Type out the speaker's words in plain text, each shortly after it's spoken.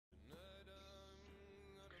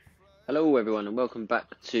Hello everyone and welcome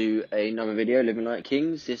back to another video, Living Like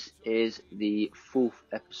Kings. This is the 4th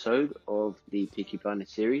episode of the Peaky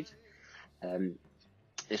series.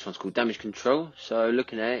 This one's called Damage Control. So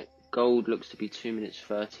looking at it, gold looks to be 2 minutes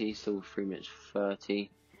 30, silver 3 minutes 30,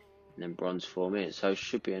 and then bronze 4 minutes. So it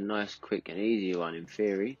should be a nice, quick and easy one in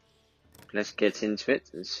theory. Let's get into it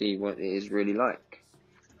and see what it is really like.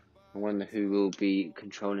 I wonder who will be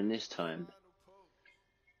controlling this time.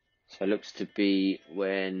 So it looks to be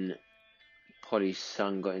when Polly's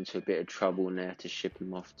son got into a bit of trouble and they had to ship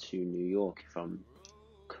him off to New York, if I'm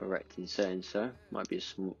correct in saying so. Might be a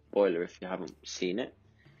small spoiler if you haven't seen it.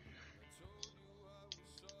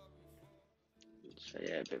 So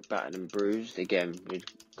yeah, a bit battered and bruised. Again, we're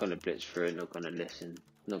gonna blitz through it, not gonna listen,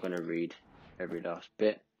 not gonna read every last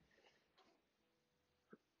bit.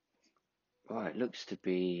 Right, looks to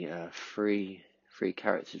be three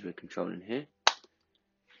characters we're controlling here.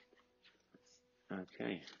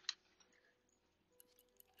 Okay.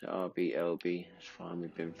 So RB, LB, that's fine,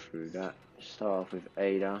 we've been through that. Start off with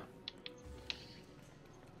Ada.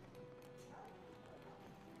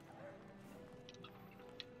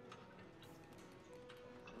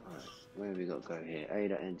 Right, where have we got to go here?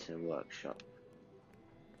 Ada enter the workshop.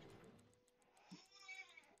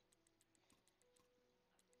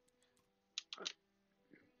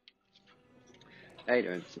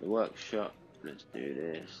 Ada into the workshop. Let's do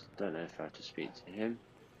this. Don't know if I have to speak to him.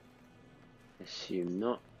 Assume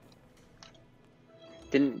not.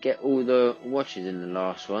 Didn't get all the watches in the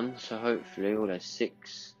last one, so hopefully, there's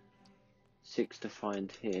six to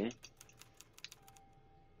find here.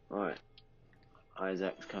 Right,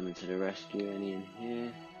 Isaac's coming to the rescue. Any in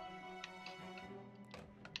here?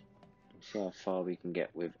 Let's see how far we can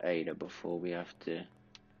get with Ada before we have to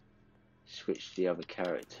switch to the other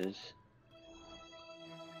characters.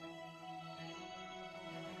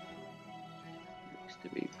 Looks to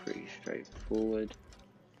be pretty straightforward.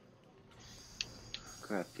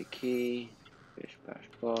 Grab the key. Bish bash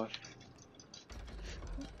bosh.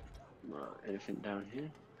 Right, anything down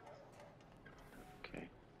here? Okay.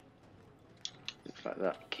 Looks like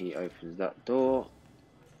that key opens that door.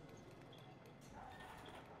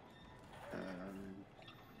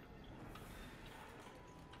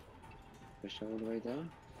 Push all the way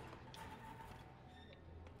down.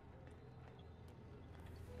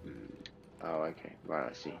 Oh, okay. Right,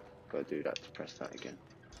 I see. Got to do that to press that again.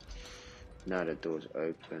 Now the door's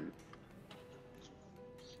open.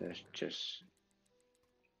 So let's just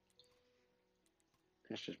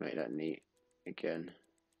make that neat again.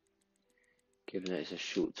 Given that it's a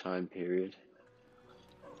short time period.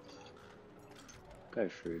 Go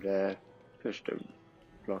through there. Push the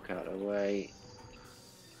block out of the way.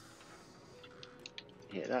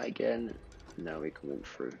 Hit that again. Now we can walk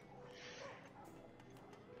through.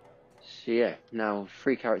 So yeah, now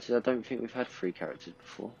 3 characters. I don't think we've had 3 characters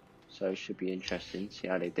before, so it should be interesting to see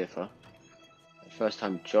how they differ. The first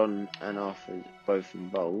time John and Arthur are both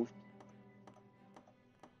involved.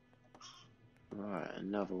 Right,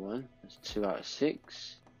 another one. That's 2 out of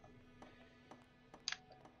 6.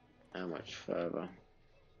 How much further?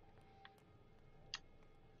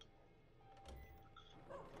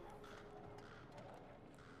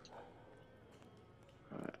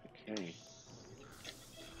 Right, okay.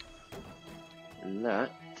 And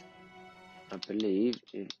that, I believe,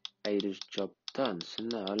 is Ada's job done. So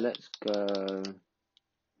now let's go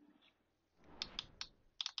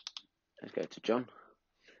to John.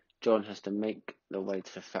 John has to make the way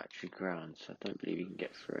to the factory grounds. So I don't believe he can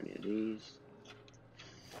get through any of these.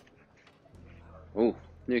 Oh,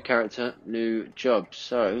 new character, new job.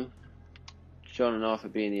 So John and Arthur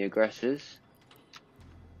being the aggressors,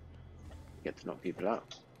 get to knock people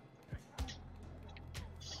out.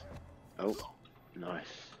 Oh,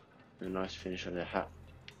 nice. A nice finish on the hat.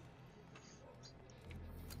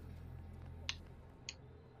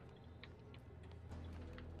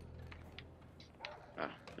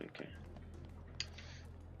 Ah, okay.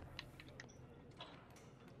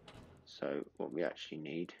 So what we actually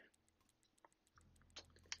need,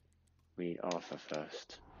 we need Arthur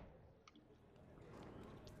first.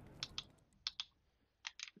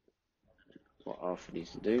 What Arthur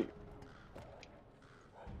needs to do,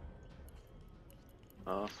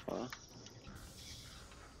 Arthur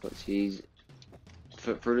puts his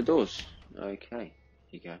foot through the doors. Okay,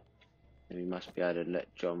 here you go. Then we must be able to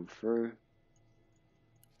let John through.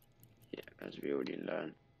 Yeah, as we already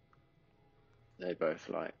learned, they both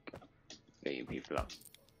like beating people up.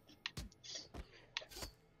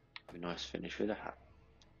 A nice finish with a hat.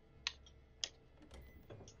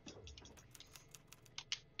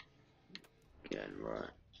 Again, right.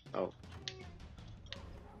 Oh,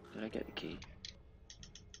 did I get the key?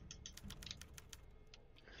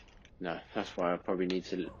 No, that's why I probably need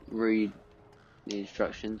to read the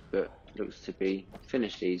instructions, but looks to be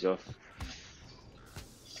finish these off.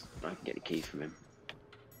 I can get the key from him.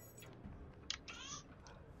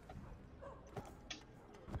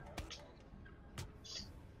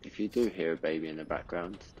 If you do hear a baby in the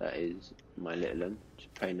background, that is my little one.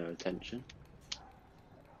 Just pay no attention.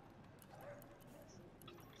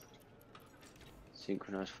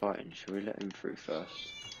 Synchronized fighting. Shall we let him through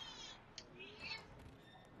first?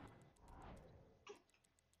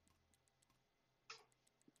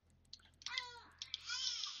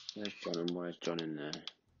 Where's John and where's John in there?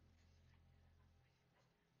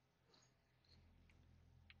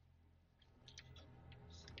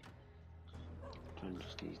 John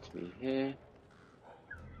just needs to be here.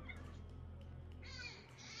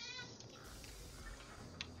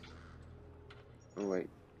 I'll wait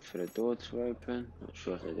for the door to open. Not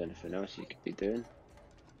sure if there's anything else you could be doing.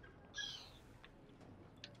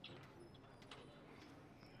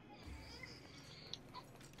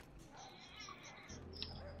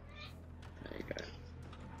 There you go.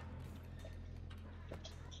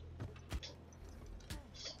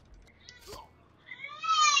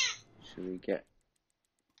 Should we get...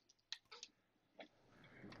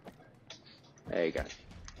 There you go.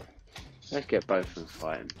 Let's get both of them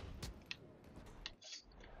fighting.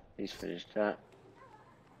 He's finished that.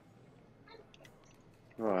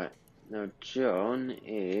 Right, now John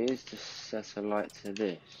is to set a light to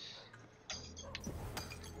this.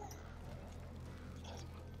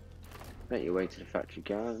 Make your way to the factory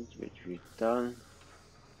garage, which we've done.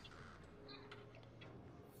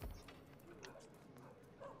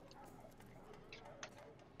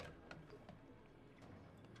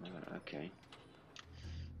 Okay.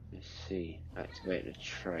 Let's see. Activate the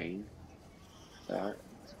train. That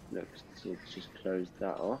looks to just close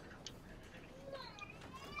that off.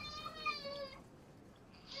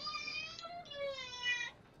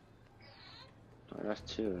 Right, that's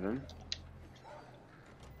two of them.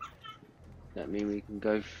 That means we can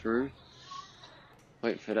go through.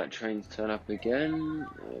 Wait for that train to turn up again.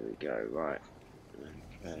 There we go. Right.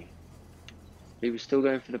 Okay. He was still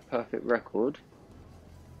going for the perfect record.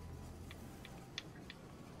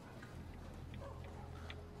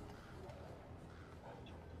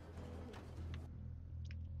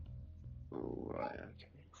 Alright, okay.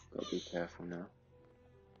 Gotta be careful now.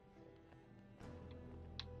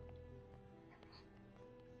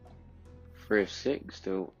 Three of six,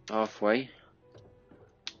 still halfway.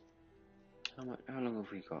 How long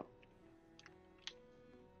have we got?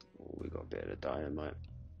 Oh, we got a bit of dynamite.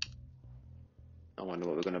 I wonder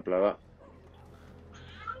what we're gonna blow up.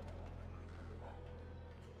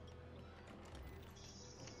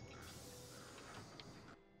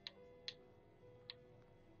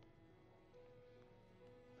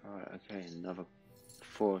 Alright, okay, another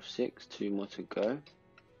 4 of 6, 2 more to go.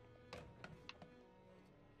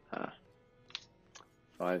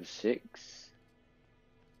 5 of 6.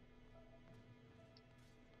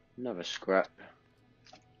 Another scrap.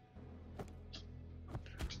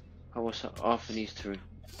 Oh, what's that? Arthur needs to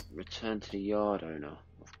return to the yard owner.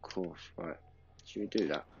 Of course, right. Should we do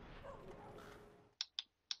that?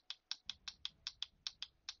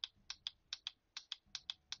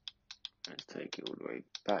 Let's take it all the way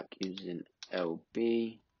back using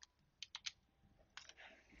LB.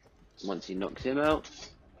 Once he knocks him out.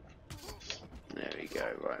 There we go,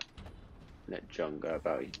 right. Let John go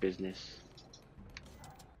about his business.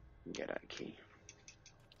 And get that key.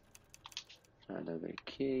 Another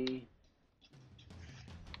key.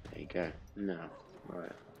 There you go. Now,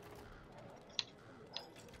 right.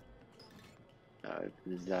 That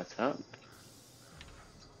opens that up.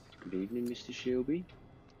 Good evening, Mr. Shelby.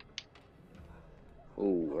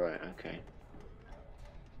 Oh, right, okay.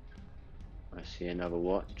 I see another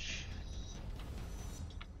watch.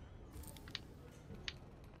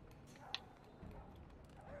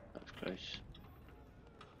 That's close.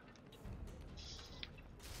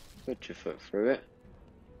 Put your foot through it.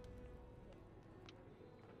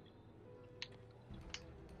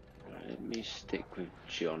 Right, let me stick with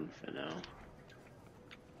John for now.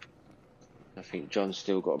 I think John's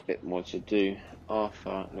still got a bit more to do.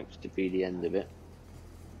 Arthur looks to be the end of it.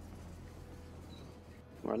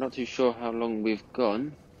 Right, not too sure how long we've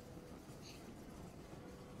gone.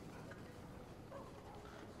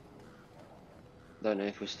 Don't know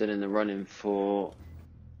if we're still in the running for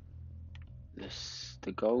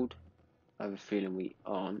the gold. I have a feeling we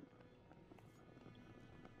aren't.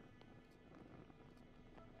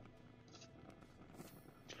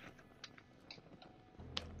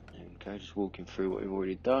 There we go, just walking through what we've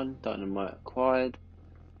already done. Dynamite acquired.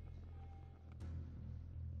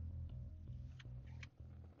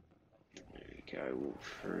 go, walk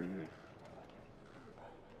through.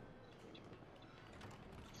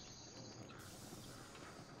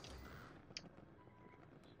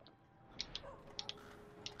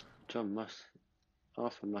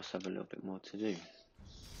 Arthur must have a little bit more to do.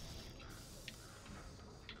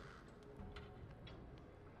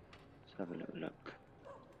 Let's have a little look.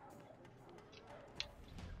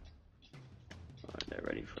 Right, they're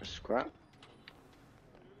ready for a scrap.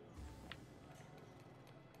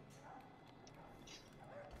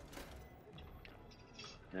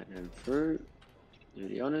 Let them through. Do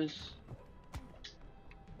the honours.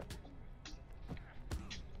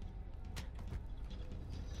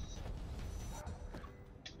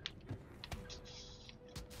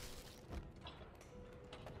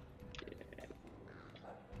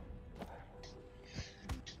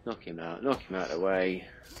 Knock him out of the way.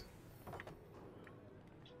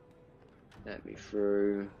 Let me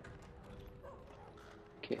through.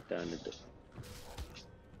 Kick down the door.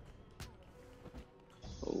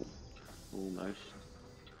 Oh, almost.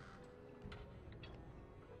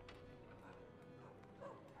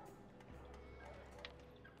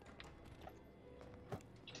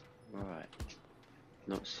 Right.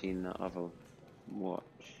 Not seen that other watch.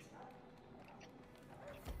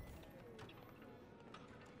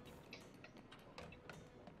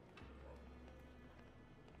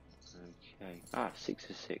 Okay. 6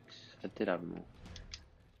 of 6. I did have them all.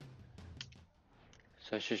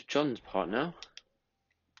 So it's just John's part now.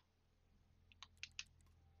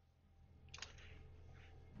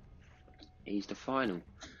 He's the final.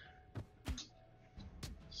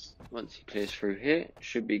 Once he clears through here,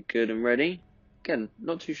 should be good and ready. Again,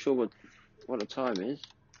 not too sure what the time is.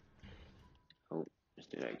 Oh, let's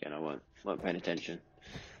do that again. I won't pay attention.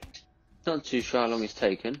 Not too sure how long it's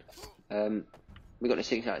taken. We got a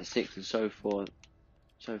 6 out of 6, and so far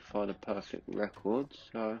the perfect record.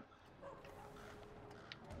 So,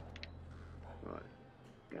 right,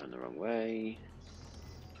 going the wrong way.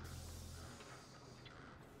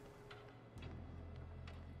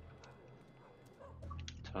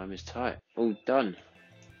 Time is tight. All done.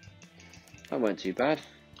 That weren't too bad.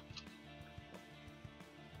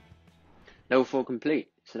 Level 4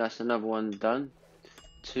 complete. So that's another one done.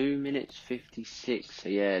 2 minutes 56. So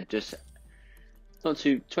yeah, just not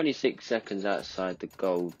too 26 seconds outside the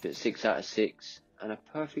gold, but 6 out of 6 and a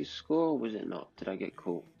perfect score. Was it not? Did I get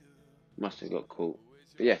caught? Must have got caught.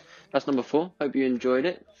 But yeah, that's number 4. Hope you enjoyed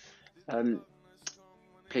it.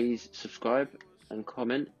 Please subscribe and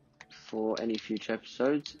comment for any future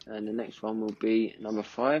episodes, and the next one will be number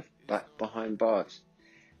 5, Back Behind Bars.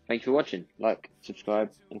 Thank you for watching. Like,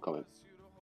 subscribe and comment.